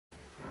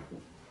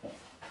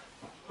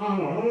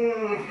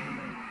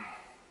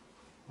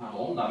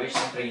Madonna, vai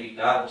sempre in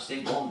ritardo,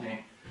 queste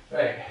donne.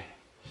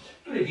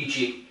 Tu le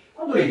dici,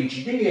 quando le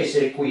dici devi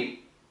essere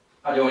qui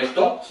alle ore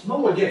tot, non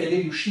vuol dire che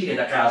devi uscire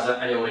da casa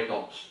alle ore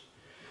tot.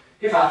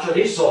 Che faccio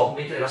adesso?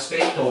 Mentre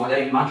l'aspetto,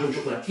 magari mangio un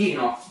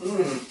cioccolatino.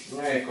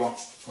 Ecco,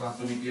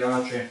 quanto mi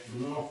piace.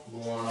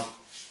 Buono.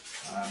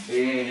 Va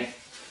bene.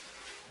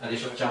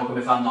 Adesso facciamo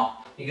come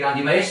fanno i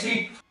grandi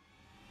maestri.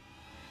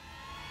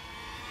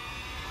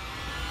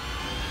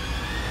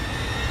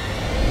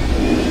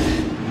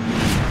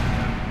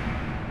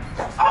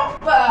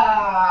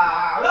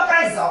 Oppa! L'ho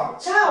preso!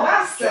 Ciao,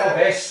 Vas! Ciao,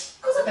 Bess!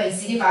 Cosa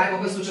pensi di fare con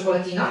questo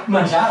cioccolatino?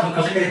 Mangiato,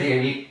 cosa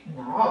credevi?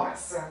 No,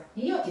 Vas,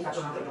 io ti faccio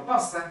un'altra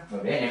proposta. Va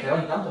bene, però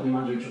intanto mi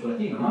mangio il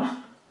cioccolatino,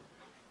 no?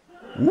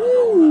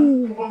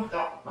 Che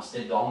bontà! Ma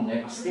ste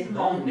donne,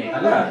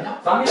 Allora,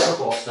 fammi la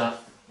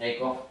proposta.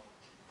 Ecco.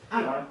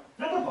 Allora,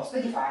 la proposta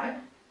è di fare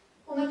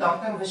una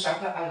torta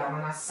rovesciata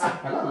all'ananas.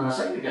 Allora non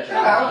sai che mi piace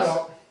Tra l'ananas.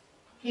 l'altro,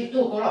 il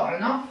tuo colore,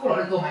 no? Il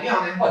colore del tuo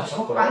maglione. Oggi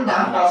sono colore Pandan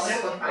ananas.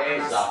 proprio con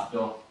ananas.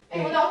 Esatto. È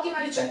un'ottima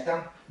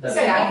ricetta.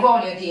 Davvero? Se hai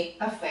voglia di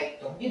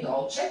affetto, di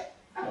dolce,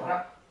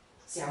 allora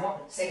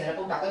sei nella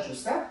puntata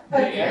giusta,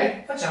 perché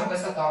Bene. facciamo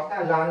questa torta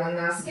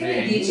all'ananas. Che ne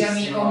Benissimo. dici,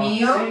 amico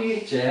mio?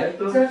 Sì,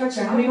 certo. Se la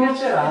facciamo? Mi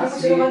piacerà,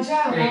 Se lo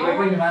mangiamo? Ecco, e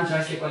poi mi mangio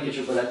anche qualche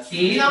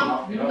cioccolatino.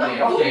 No, va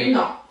bene, ok.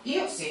 no,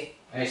 io sì.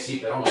 Sì,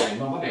 però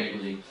non va bene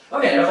così. Va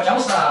bene, la facciamo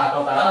sta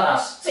torta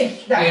all'ananas.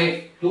 Sì, dai.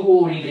 E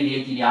tu gli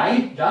ingredienti li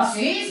hai già?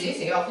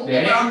 Sì, ho tutto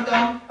Bene. pronto.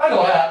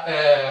 Allora,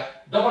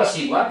 dopo la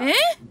sigla,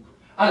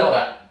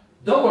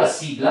 dopo la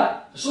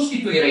sigla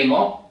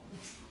sostituiremo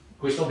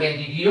questo ben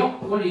di Dio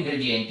con gli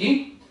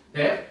ingredienti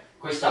per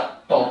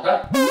questa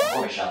torta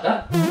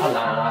rovesciata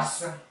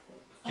all'ananas.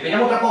 Ci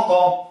vediamo tra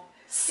poco.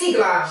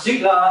 Sigla!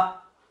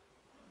 Sigla!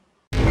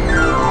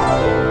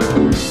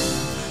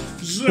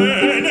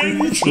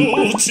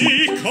 Zenenciuci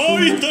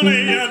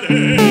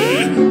koitleje,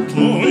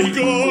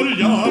 tolgo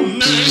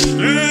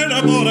ljane na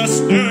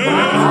poraste,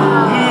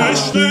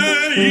 nešte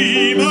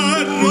ima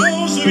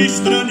rozovi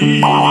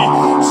strani,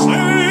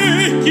 se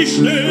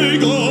kište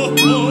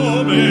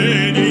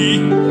gotoveni.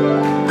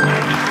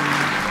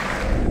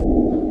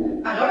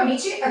 Allora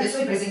amici, adesso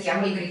vi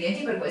presentiamo gli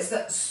ingredienti per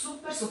questa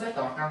super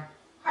torta.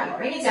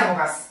 Allora, iniziamo,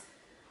 Vas.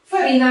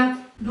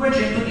 Farina,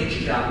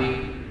 210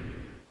 grammi,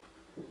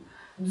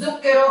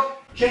 zucchero,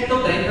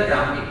 130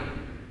 grammi,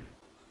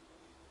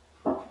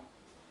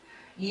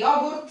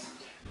 yogurt,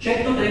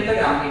 130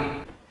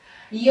 grammi,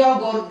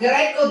 yogurt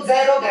greco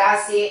 0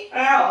 grassi,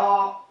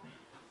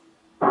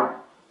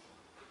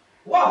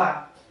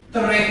 uova,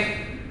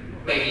 3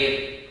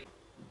 medie,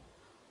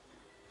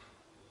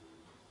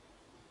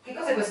 che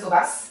cos'è questo,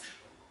 Vas?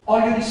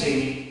 olio di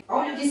semi,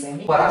 Olio di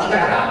semi, 40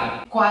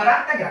 grammi,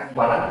 40 grammi,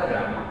 40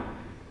 grammi,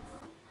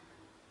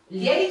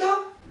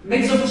 lievito,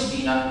 mezza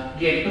bustina,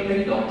 lievito per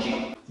i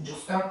dolci,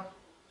 giusto,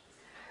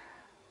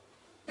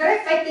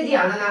 3 fette di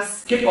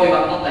ananas, che poi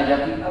vanno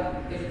tagliati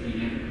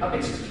a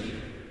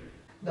pezzettini.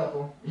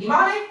 dopo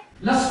limone,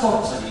 La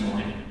scorza di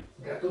limone,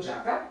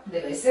 grattugiata,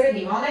 deve essere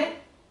limone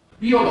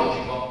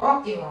biologico,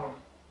 ottimo.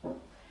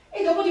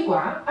 E dopo di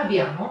qua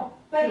abbiamo,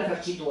 per la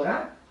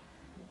farcitura,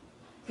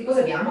 che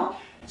cosa abbiamo?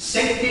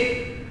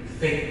 7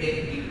 fette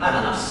di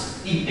ananas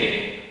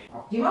intere,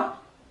 Ottimo.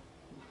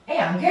 E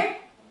anche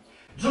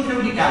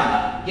zucchero di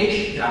canna,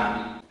 10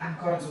 grammi.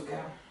 ancora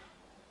zucchero.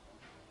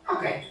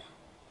 Ok.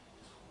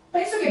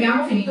 Penso che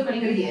abbiamo finito per gli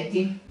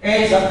ingredienti.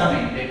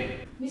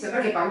 Esattamente, Mi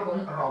sembra che parlo con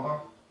un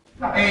robot.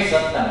 Vabbè.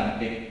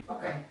 esattamente.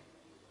 Ok.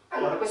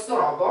 Allora questo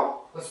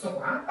robot, questo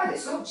qua,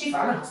 adesso ci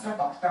fa la nostra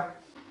torta.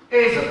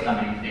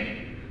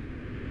 Esattamente.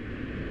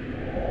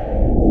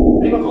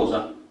 Prima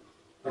cosa,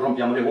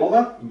 rompiamo le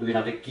uova,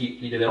 indovinate chi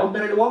li deve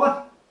rompere le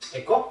uova?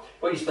 Ecco,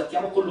 poi li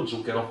sbattiamo con lo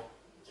zucchero.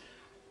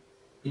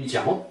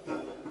 Iniziamo.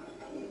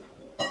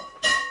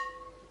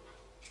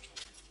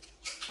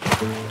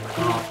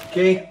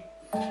 Ok,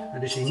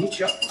 adesso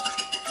inizio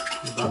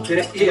a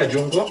battere e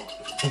aggiungo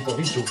un po'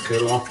 di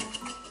zucchero.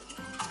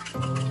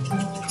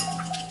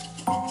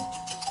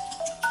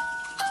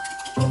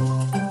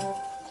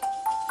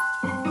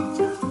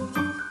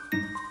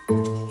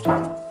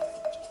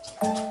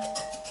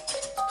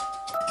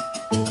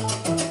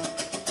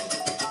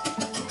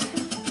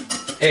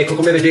 Ecco,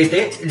 come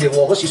vedete le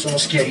uova si sono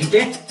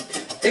schiarite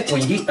e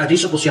quindi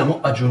adesso possiamo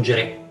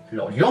aggiungere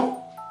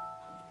l'olio.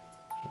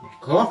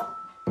 Ecco.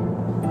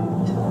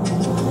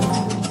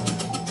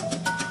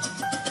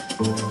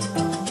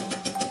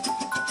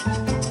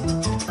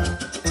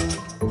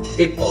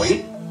 E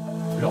poi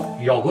lo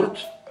yogurt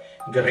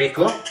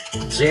greco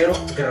 0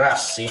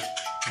 grassi.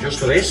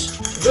 Giusto, Ves?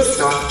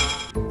 Giusto.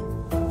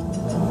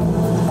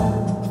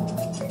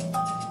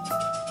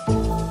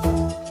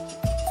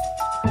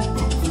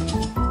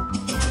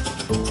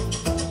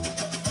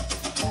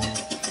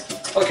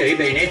 Ok,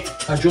 bene,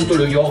 aggiunto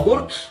lo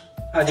yogurt.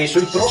 Adesso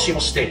il prossimo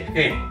step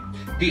è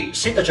di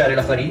setacciare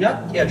la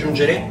farina e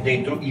aggiungere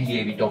dentro il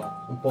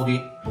lievito, un po' di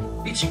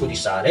pizzico di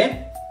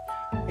sale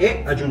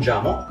e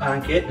aggiungiamo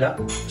anche la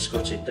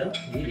scorzetta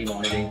di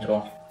limone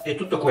dentro. E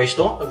tutto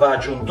questo va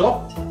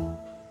aggiunto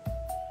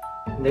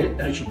nel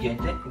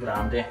recipiente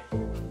grande,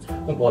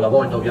 un po' alla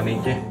volta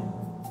ovviamente,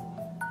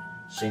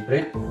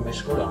 sempre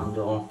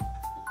mescolando.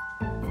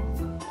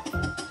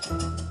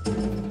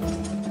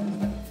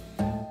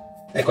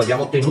 Ecco,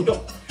 abbiamo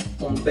ottenuto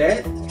un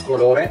bel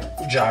colore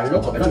giallo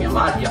come la mia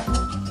maglia.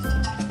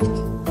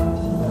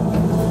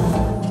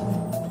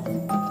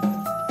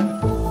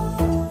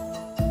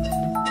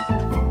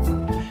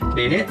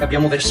 Bene,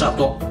 abbiamo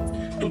versato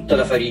tutta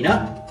la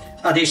farina.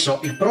 Adesso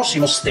il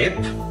prossimo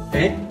step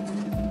è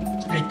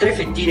le 3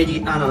 fettine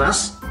di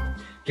ananas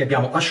che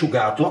abbiamo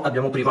asciugato,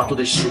 abbiamo privato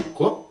del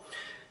succo,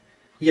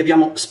 li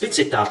abbiamo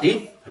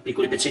spezzettati a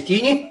piccoli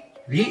pezzettini,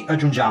 li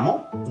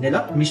aggiungiamo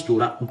nella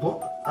mistura un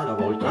po' alla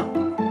volta.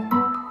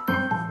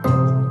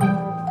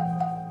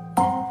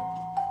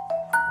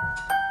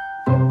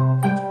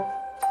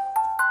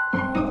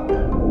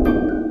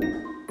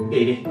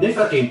 Bene, nel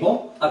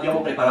frattempo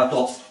abbiamo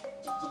preparato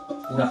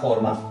una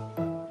forma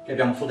che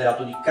abbiamo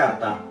foderato di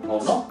carta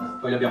forno,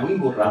 poi l'abbiamo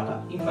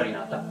imburrata,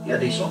 infarinata e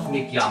adesso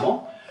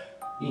mettiamo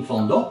in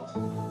fondo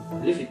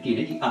le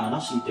fettine di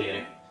ananas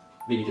intere.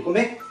 Venite con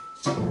me,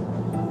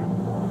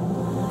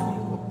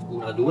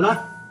 una ad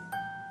una.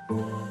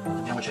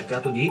 Abbiamo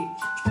cercato di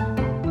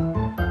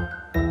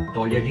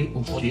togliergli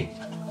un po' di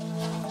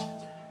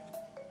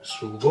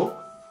sugo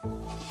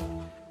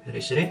per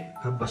essere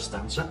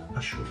abbastanza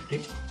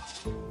asciutti,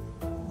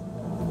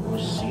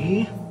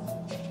 così.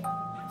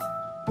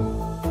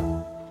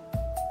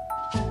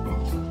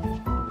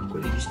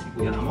 Li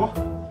distribuiamo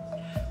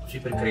così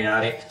per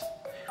creare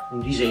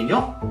un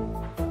disegno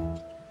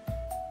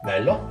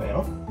bello,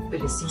 vero?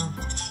 Bellissimo.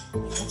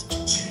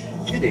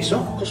 E adesso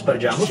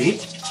cospargiamo di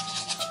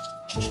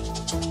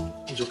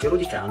zucchero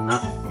di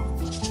canna,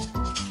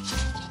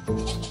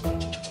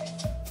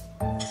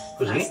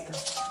 così basta.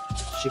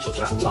 Si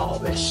potrà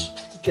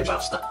che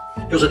basta.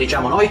 Cosa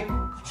diciamo noi?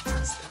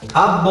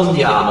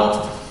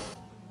 Abbondiamo.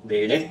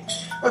 Bene,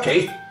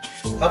 ok,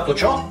 fatto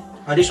ciò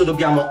adesso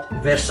dobbiamo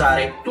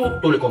versare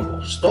tutto il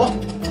composto,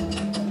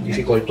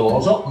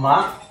 difficoltoso,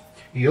 ma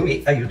io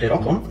vi aiuterò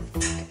con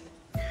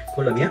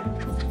la mia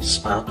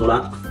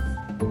spatola.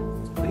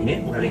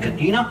 Bene, una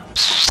leccatina,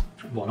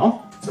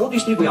 buono. Lo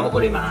distribuiamo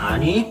con le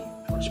mani,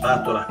 con la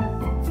spatola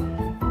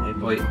e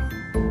poi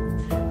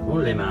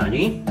con le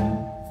mani.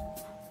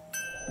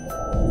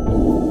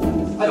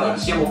 Allora,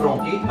 siamo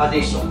pronti.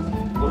 Adesso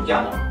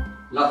portiamo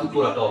la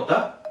futura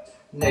torta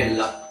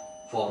nel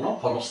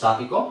forno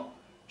statico,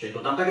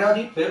 180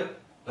 gradi per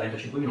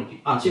 35 minuti,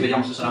 anzi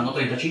vediamo se saranno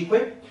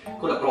 35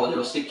 con la prova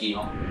dello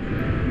stecchino.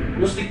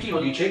 Lo stecchino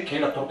dice che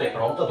la torta è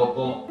pronta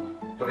dopo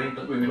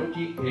 32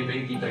 minuti e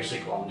 23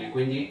 secondi,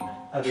 quindi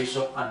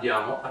adesso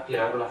andiamo a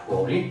tirarla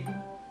fuori.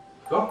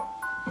 Ecco.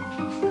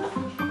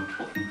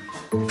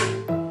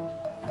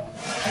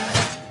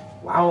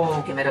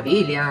 Wow, che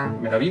meraviglia!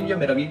 Meraviglia,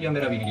 meraviglia,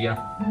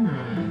 meraviglia.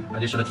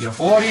 Adesso la tiro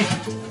fuori.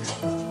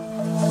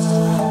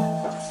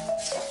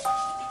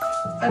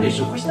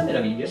 Adesso questa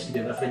meraviglia si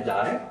deve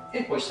raffreddare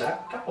e poi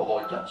sarà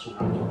capovolta su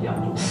un altro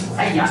piatto.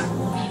 Aia!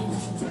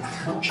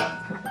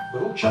 Brucia,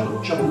 brucia,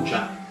 brucia,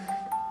 brucia.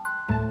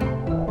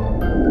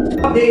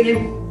 Va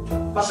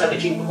bene, passate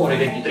 5 ore e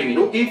 23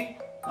 minuti.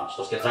 No,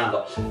 sto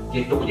scherzando.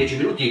 Dopo 10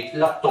 minuti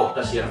la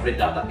torta si è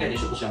raffreddata e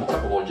adesso possiamo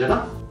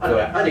capovolgerla.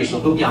 Allora, adesso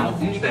dobbiamo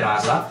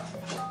liberarla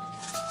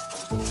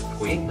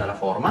qui dalla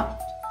forma.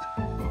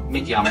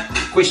 Mettiamo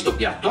questo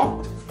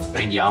piatto,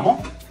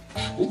 prendiamo,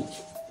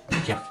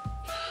 mettiamo.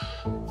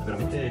 È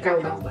veramente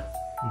calda.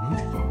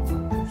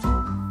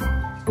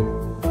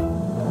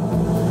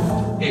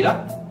 E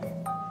la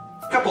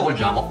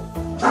capovolgiamo.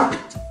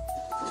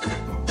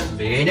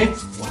 Bene.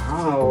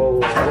 Wow,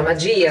 la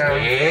magia.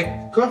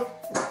 Ecco.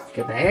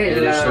 Che bella. E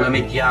adesso la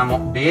mettiamo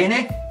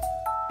bene.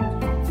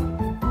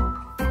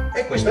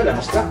 E questa è la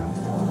nostra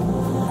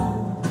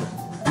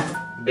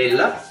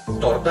bella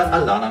torta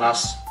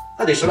all'ananas.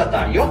 Adesso la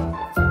taglio.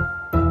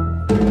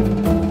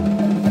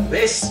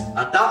 Ves,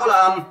 a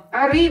tavola!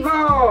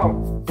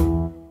 Arrivo!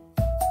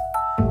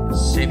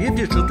 Se vi è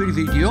piaciuto il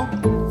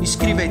video,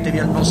 iscrivetevi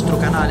al nostro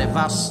canale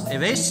Vas e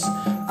Ves,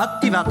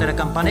 attivate la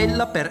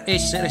campanella per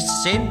essere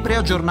sempre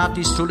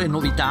aggiornati sulle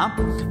novità,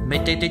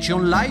 metteteci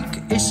un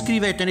like e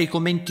scrivete nei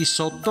commenti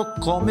sotto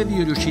come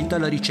vi è riuscita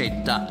la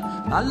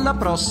ricetta. Alla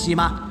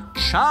prossima,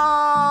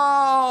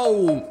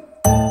 ciao!